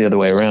opposed to the other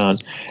way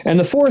around. And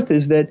the fourth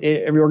is that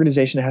every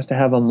organization has to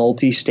have a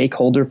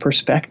multi-stakeholder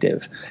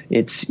perspective.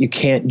 You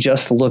can't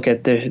just look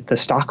at the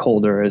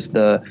stockholder as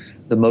the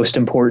most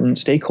important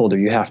stakeholder.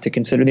 You have to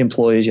consider the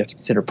employees, you have to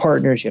consider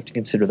partners, you have to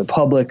consider the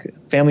public,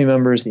 family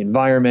members, the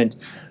environment,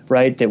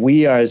 right? That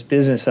we as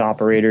business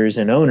operators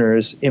and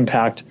owners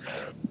impact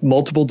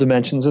multiple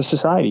dimensions of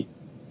society.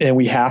 And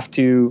we have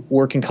to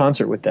work in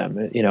concert with them.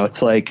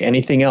 It's like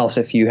anything else.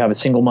 If you have a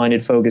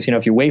single-minded focus,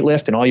 if you weight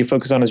lift and all you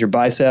focus on is your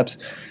biceps,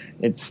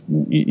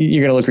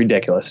 you're going to look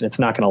ridiculous, and it's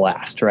not going to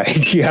last,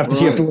 right? You have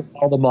to work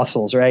all the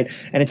muscles, right?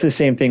 And it's the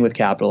same thing with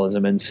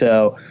capitalism. And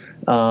so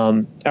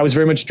I was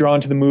very much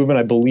drawn to the movement.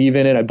 I believe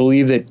in it. I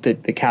believe that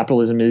the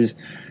capitalism is,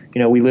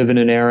 we live in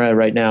an era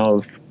right now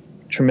of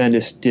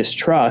tremendous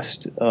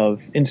distrust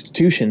of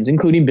institutions,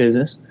 including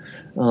business.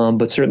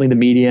 But certainly the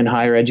media and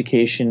higher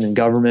education and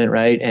government,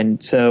 right?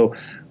 And so,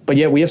 but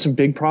yet we have some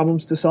big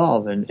problems to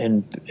solve,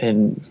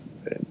 and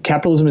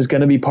capitalism is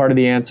going to be part of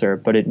the answer,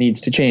 but it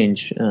needs to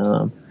change.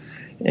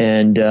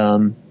 And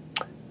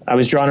I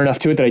was drawn enough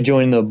to it that I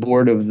joined the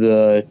board of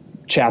the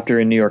chapter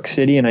in New York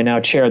City, and I now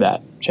chair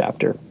that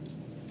chapter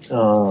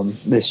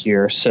this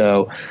year.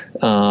 So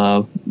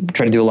trying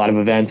to do a lot of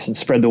events and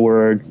spread the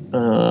word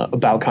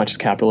about conscious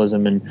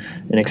capitalism and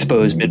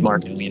expose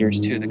mid-market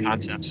leaders to the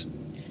concepts,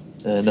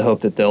 and the hope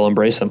that they'll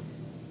embrace them.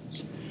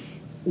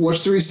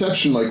 What's the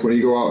reception like when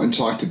you go out and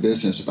talk to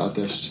business about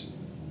this?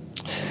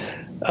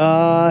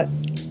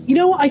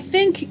 I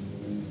think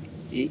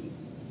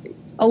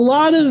a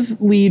lot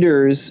of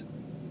leaders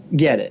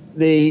get it.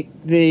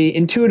 They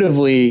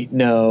intuitively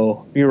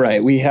know, you're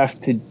right. We have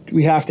to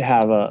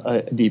have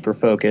a deeper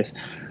focus.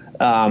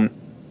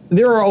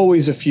 There are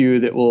always a few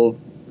that will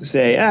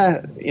say,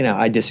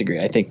 I disagree.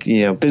 I think,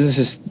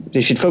 businesses,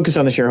 they should focus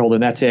on the shareholder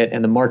and that's it.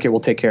 And the market will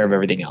take care of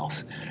everything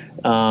else.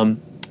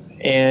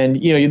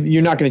 And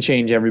you're not going to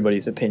change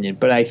everybody's opinion,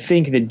 but I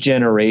think that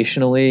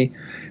generationally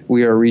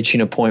we are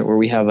reaching a point where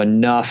we have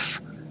enough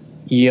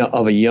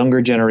of a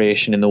younger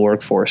generation in the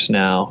workforce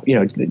now.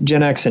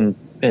 Gen X the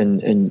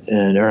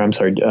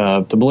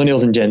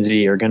millennials and Gen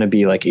Z are going to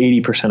be like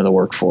 80% of the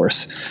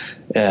workforce,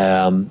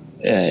 in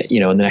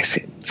the next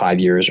 5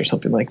 years or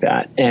something like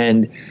that.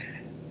 And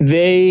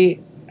they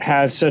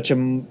have such a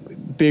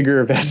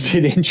bigger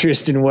vested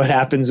interest in what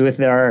happens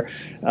with our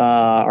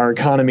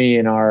economy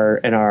and our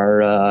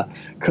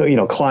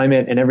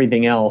climate and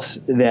everything else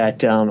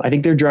that I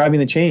think they're driving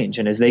the change.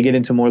 And as they get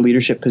into more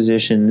leadership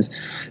positions,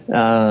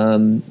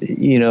 they're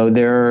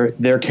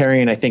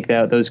carrying, I think,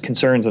 that those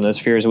concerns and those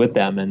fears with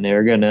them, and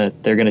they're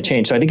gonna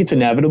change. So I think it's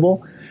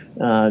inevitable.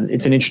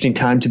 It's an interesting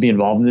time to be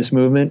involved in this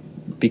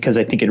movement because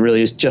I think it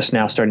really is just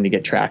now starting to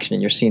get traction,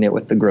 and you're seeing it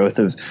with the growth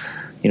of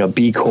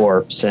B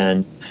Corps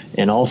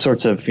and all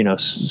sorts of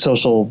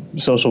social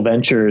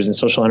ventures and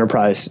social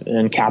enterprise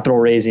and capital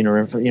raising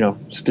or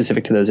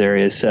specific to those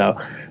areas. So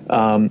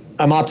I'm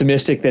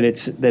optimistic that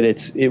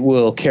it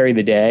will carry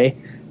the day,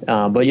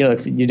 but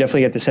you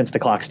definitely get the sense the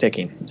clock's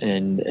ticking,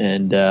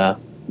 and not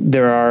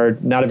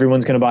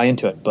everyone's going to buy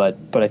into it, but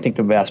I think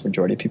the vast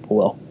majority of people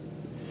will.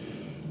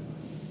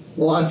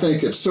 Well, I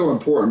think it's so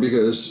important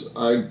because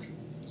I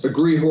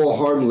agree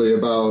wholeheartedly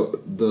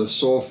about the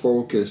sole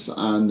focus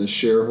on the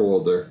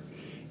shareholder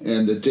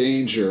and the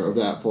danger of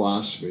that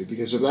philosophy.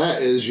 Because if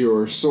that is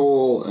your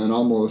sole and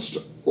almost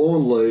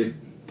only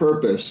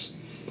purpose,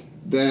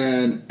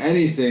 then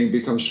anything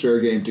becomes fair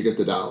game to get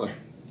the dollar.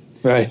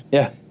 Right,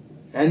 yeah.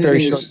 Anything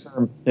Very short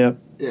term, yeah.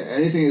 Yeah,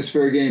 anything is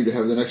fair game to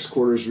have the next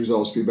quarter's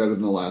results be better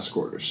than the last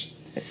quarter's.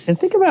 And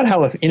think about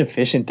how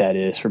inefficient that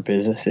is for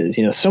businesses.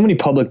 So many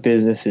public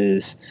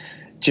businesses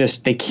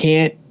they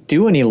can't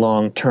do any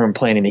long-term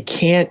planning. They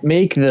can't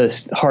make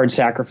the hard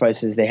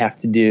sacrifices they have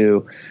to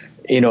do,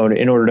 in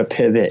order to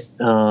pivot.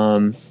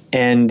 I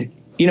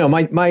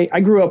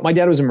grew up, my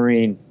dad was a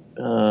Marine,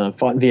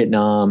 fought in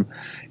Vietnam.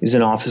 He was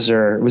an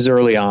officer. It was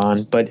early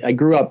on, but I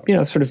grew up,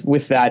 sort of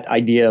with that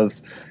idea of,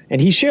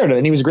 and he shared it,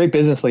 and he was a great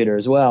business leader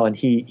as well. And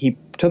he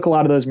took a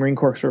lot of those Marine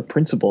Corps sort of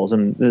principles.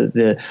 And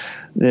the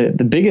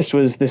biggest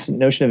was this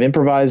notion of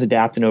improvise,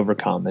 adapt, and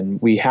overcome.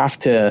 And we have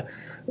to,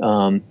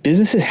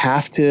 businesses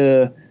have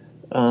to,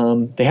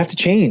 they have to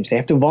change. They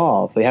have to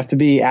evolve. They have to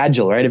be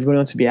agile, right? Everyone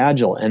wants to be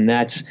agile. And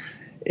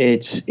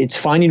it's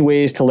finding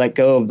ways to let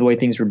go of the way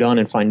things were done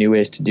and find new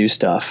ways to do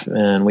stuff.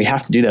 And we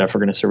have to do that if we're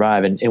going to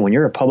survive. And when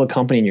you're a public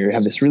company and you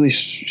have this really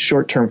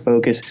short-term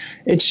focus,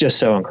 it's just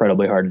so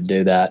incredibly hard to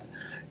do that.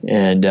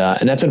 And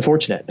that's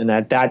unfortunate. And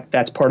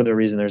that's part of the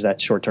reason there's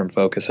that short-term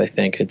focus. I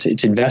think it's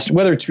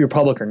whether it's your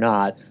public or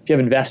not, if you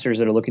have investors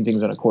that are looking at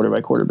things on a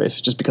quarter-by-quarter basis,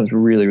 it just becomes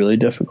really, really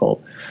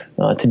difficult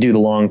to do the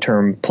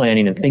long-term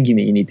planning and thinking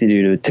that you need to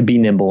do to be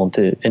nimble and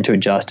to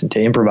adjust and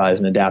to improvise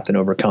and adapt and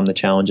overcome the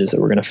challenges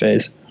that we're going to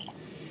face.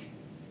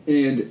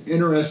 And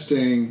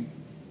interesting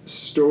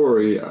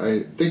story, I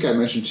think I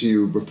mentioned to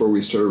you before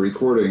we started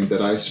recording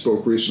that I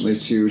spoke recently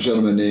to a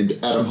gentleman named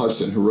Adam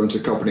Hudson, who runs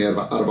a company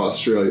out of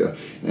Australia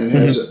and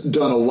has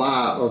done a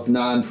lot of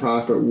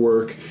nonprofit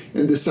work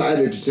and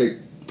decided to take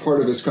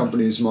part of his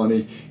company's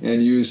money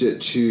and use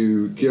it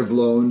to give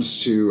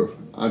loans to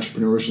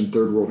entrepreneurs in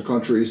third world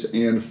countries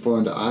and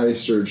fund eye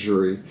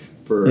surgery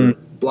for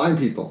blind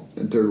people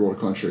in third world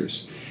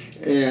countries.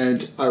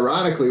 And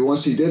ironically,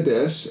 once he did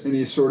this, and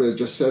he sort of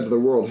just said to the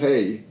world,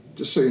 hey,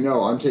 just so you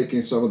know, I'm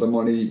taking some of the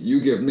money you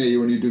give me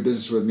when you do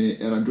business with me,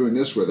 and I'm doing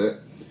this with it.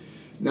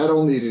 Not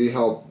only did he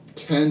help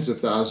tens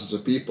of thousands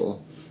of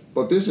people,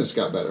 but business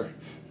got better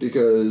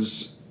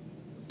because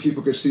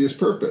people could see his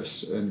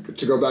purpose. And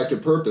to go back to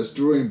purpose,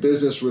 doing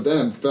business with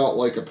them felt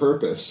like a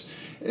purpose.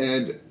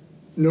 And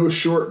no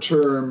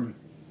short-term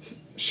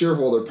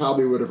shareholder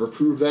probably would have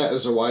approved that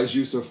as a wise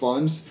use of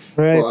funds,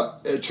 right.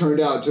 But it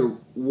turned out to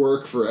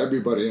work for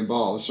everybody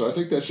involved. So I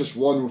think that's just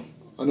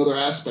another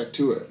aspect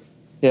to it.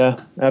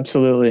 Yeah,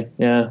 absolutely.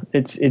 Yeah,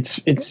 it's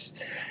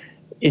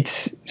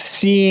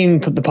seeing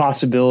the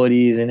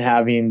possibilities and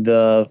having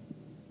the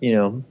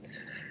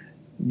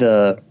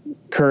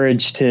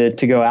courage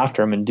to go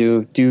after them and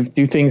do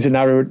things that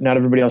not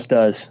everybody else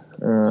does.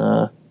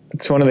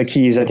 It's one of the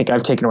keys I think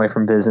I've taken away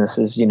from business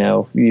is,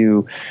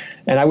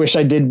 and I wish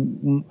I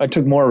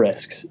took more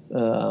risks.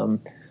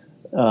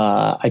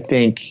 I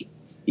think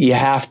you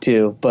have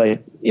to,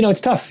 but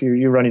it's tough.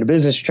 You're running a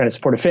business, you're trying to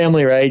support a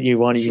family, right? You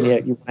want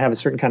to have a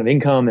certain kind of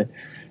income,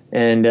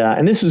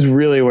 and this is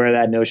really where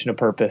that notion of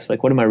purpose,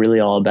 like what am I really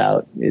all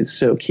about, is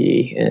so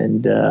key,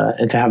 and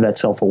to have that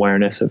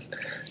self-awareness of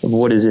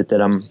what is it that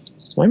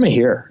why am I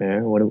here?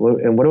 What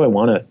do I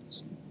want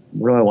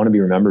to be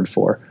remembered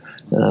for?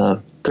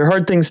 they're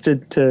hard things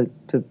to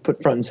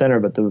put front and center,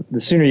 but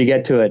the sooner you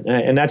get to it,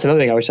 and that's another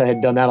thing. I wish I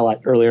had done that a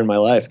lot earlier in my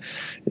life.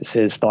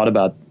 Is thought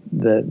about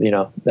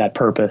that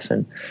purpose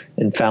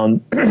and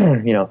found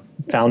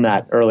found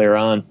that earlier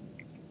on.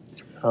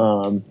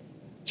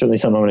 Certainly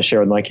something I'm going to share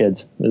with my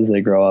kids as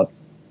they grow up.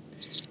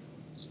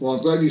 Well,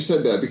 I'm glad you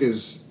said that,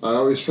 because I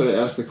always try to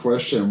ask the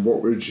question,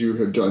 what would you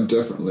have done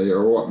differently,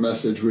 or what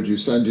message would you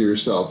send to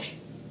yourself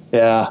in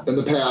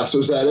the past?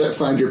 Was that it?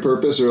 Find your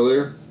purpose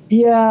earlier?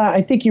 Yeah,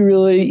 I think you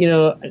really,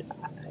 and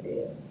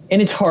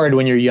it's hard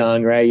when you're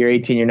young, right? You're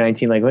 18, you're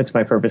 19, like, what's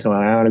my purpose? I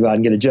want to go out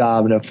and get a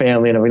job and a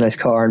family and a nice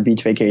car and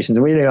beach vacations.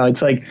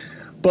 It's like,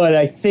 but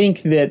I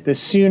think that the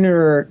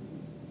sooner,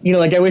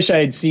 I wish I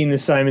had seen the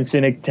Simon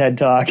Sinek TED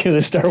Talk and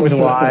the Start With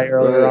Why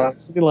earlier on,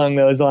 something along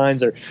those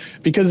lines, or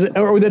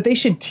that they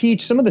should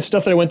teach some of the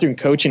stuff that I went through in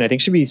coaching. I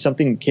think should be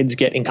something kids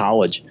get in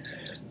college,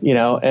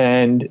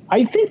 and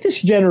I think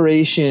this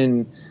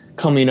generation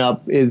coming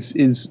up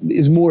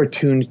is more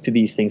attuned to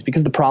these things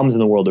because the problems in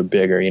the world are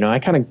bigger. I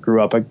kind of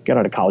grew up, I got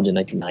out of college in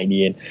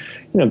 1990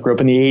 and, grew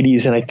up in the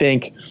 80s. And I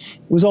think it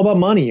was all about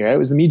money, right? It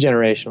was the me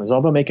generation. It was all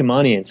about making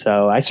money. And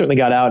so I certainly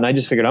got out and I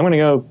just figured I'm going to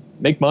go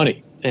make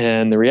money.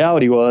 And the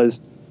reality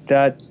was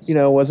that,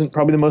 wasn't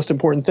probably the most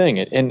important thing.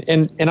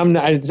 And I'm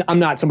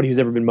not somebody who's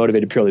ever been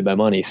motivated purely by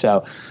money.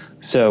 So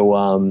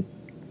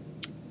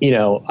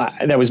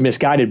that was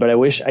misguided, but I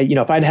wish,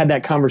 if I'd had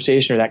that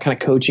conversation or that kind of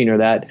coaching or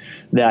that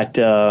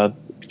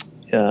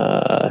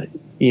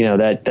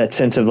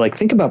sense of like,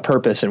 think about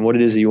purpose and what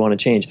it is that you want to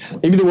change.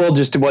 Maybe the world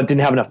just didn't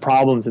have enough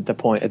problems at that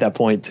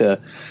point to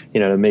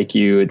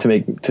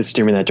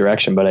steer me in that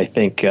direction. But I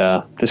think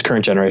this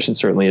current generation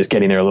certainly is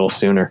getting there a little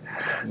sooner.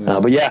 Yeah.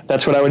 But yeah,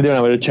 that's what I would do.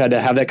 I would have tried to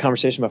have that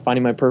conversation about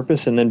finding my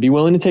purpose and then be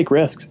willing to take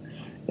risks.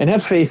 And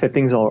have faith that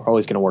things are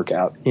always going to work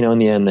out. In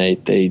the end,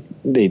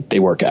 they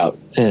work out.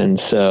 And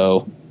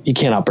so you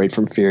can't operate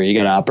from fear. You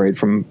got to operate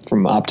from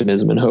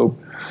optimism and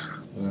hope.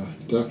 Yeah,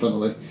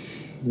 definitely.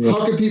 Yeah.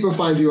 How can people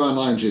find you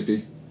online,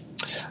 JP?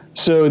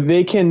 So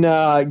they can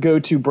go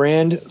to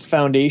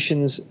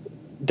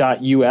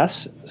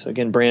brandfoundations.us. So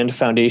again, Brand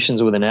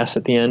Foundations with an S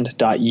at the end,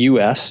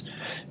 .us.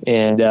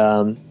 And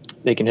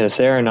they can hit us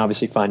there and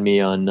obviously find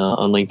me on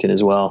LinkedIn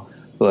as well.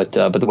 But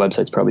the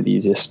website's probably the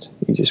easiest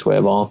way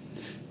of all.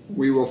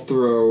 We will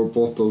throw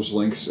both those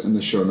links in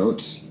the show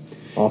notes.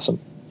 Awesome.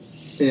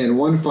 And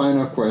one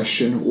final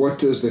question. What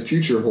does the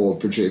future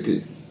hold for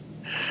JP?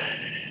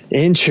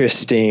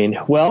 Interesting.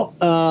 Well,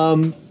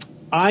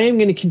 I am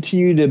going to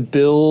continue to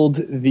build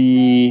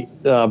the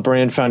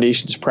Brand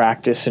Foundations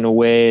practice in a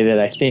way that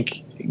I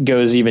think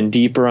goes even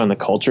deeper on the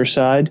culture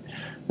side.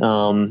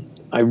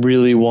 I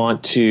really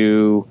want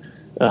to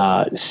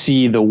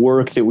see the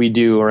work that we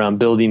do around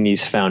building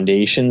these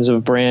foundations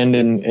of brand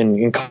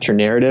and culture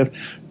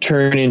narrative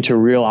turn into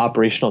real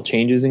operational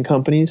changes in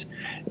companies.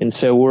 And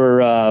so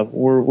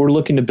we're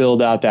looking to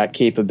build out that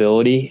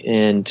capability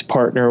and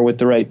partner with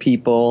the right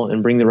people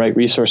and bring the right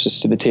resources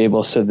to the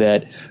table so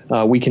that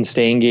we can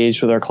stay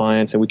engaged with our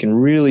clients and we can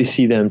really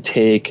see them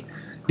take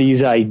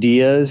these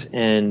ideas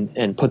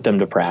and put them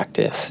to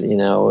practice,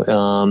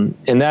 and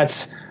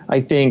that's,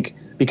 I think,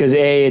 because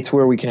it's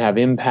where we can have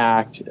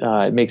impact.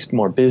 It makes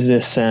more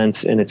business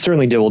sense, and it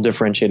certainly will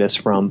differentiate us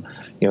from,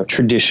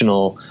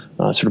 traditional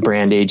sort of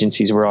brand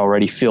agencies where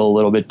already feel a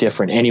little bit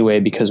different anyway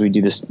because we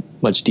do this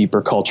much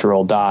deeper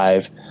cultural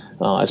dive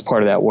as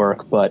part of that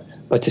work. But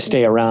to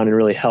stay around and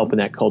really help in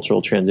that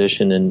cultural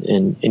transition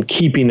and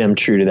keeping them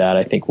true to that,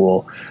 I think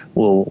will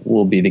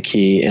be the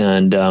key.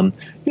 And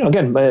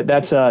again,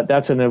 that's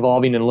an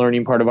evolving and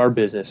learning part of our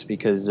business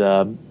because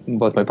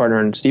both my partner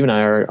and Steve and I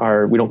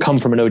are we don't come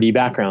from an OD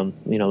background,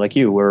 like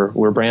you.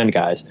 We're brand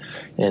guys,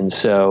 and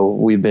so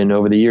we've been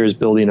over the years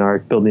building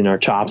our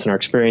chops and our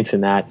experience in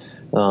that.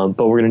 But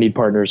we're going to need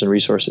partners and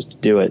resources to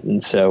do it,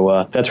 and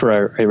so that's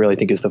where I really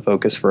think is the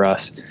focus for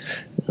us.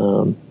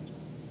 Well,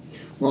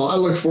 I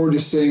look forward to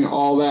seeing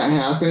all that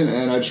happen,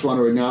 and I just want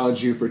to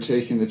acknowledge you for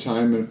taking the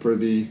time and for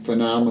the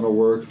phenomenal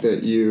work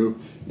that you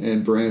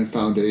and Brand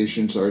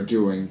Foundations are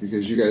doing,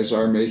 because you guys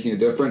are making a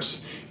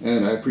difference,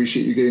 and I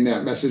appreciate you getting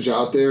that message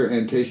out there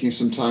and taking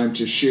some time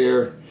to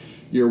share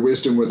your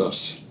wisdom with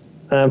us.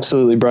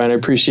 Absolutely, Brian. I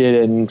appreciate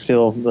it and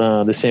feel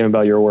the same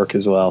about your work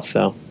as well.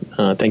 So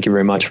thank you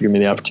very much for giving me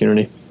the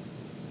opportunity.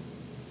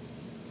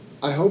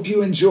 I hope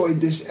you enjoyed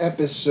this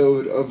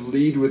episode of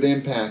Lead with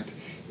Impact.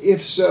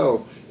 If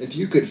so, if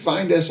you could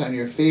find us on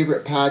your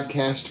favorite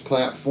podcast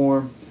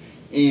platform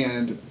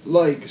and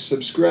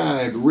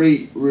subscribe,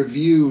 rate,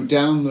 review,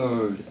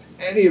 download,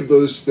 any of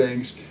those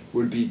things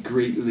would be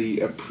greatly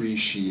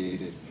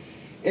appreciated.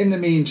 In the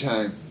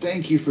meantime,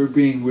 thank you for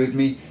being with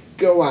me.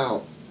 Go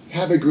out,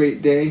 have a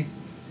great day,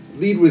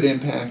 lead with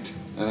impact,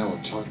 and I will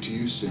talk to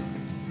you soon.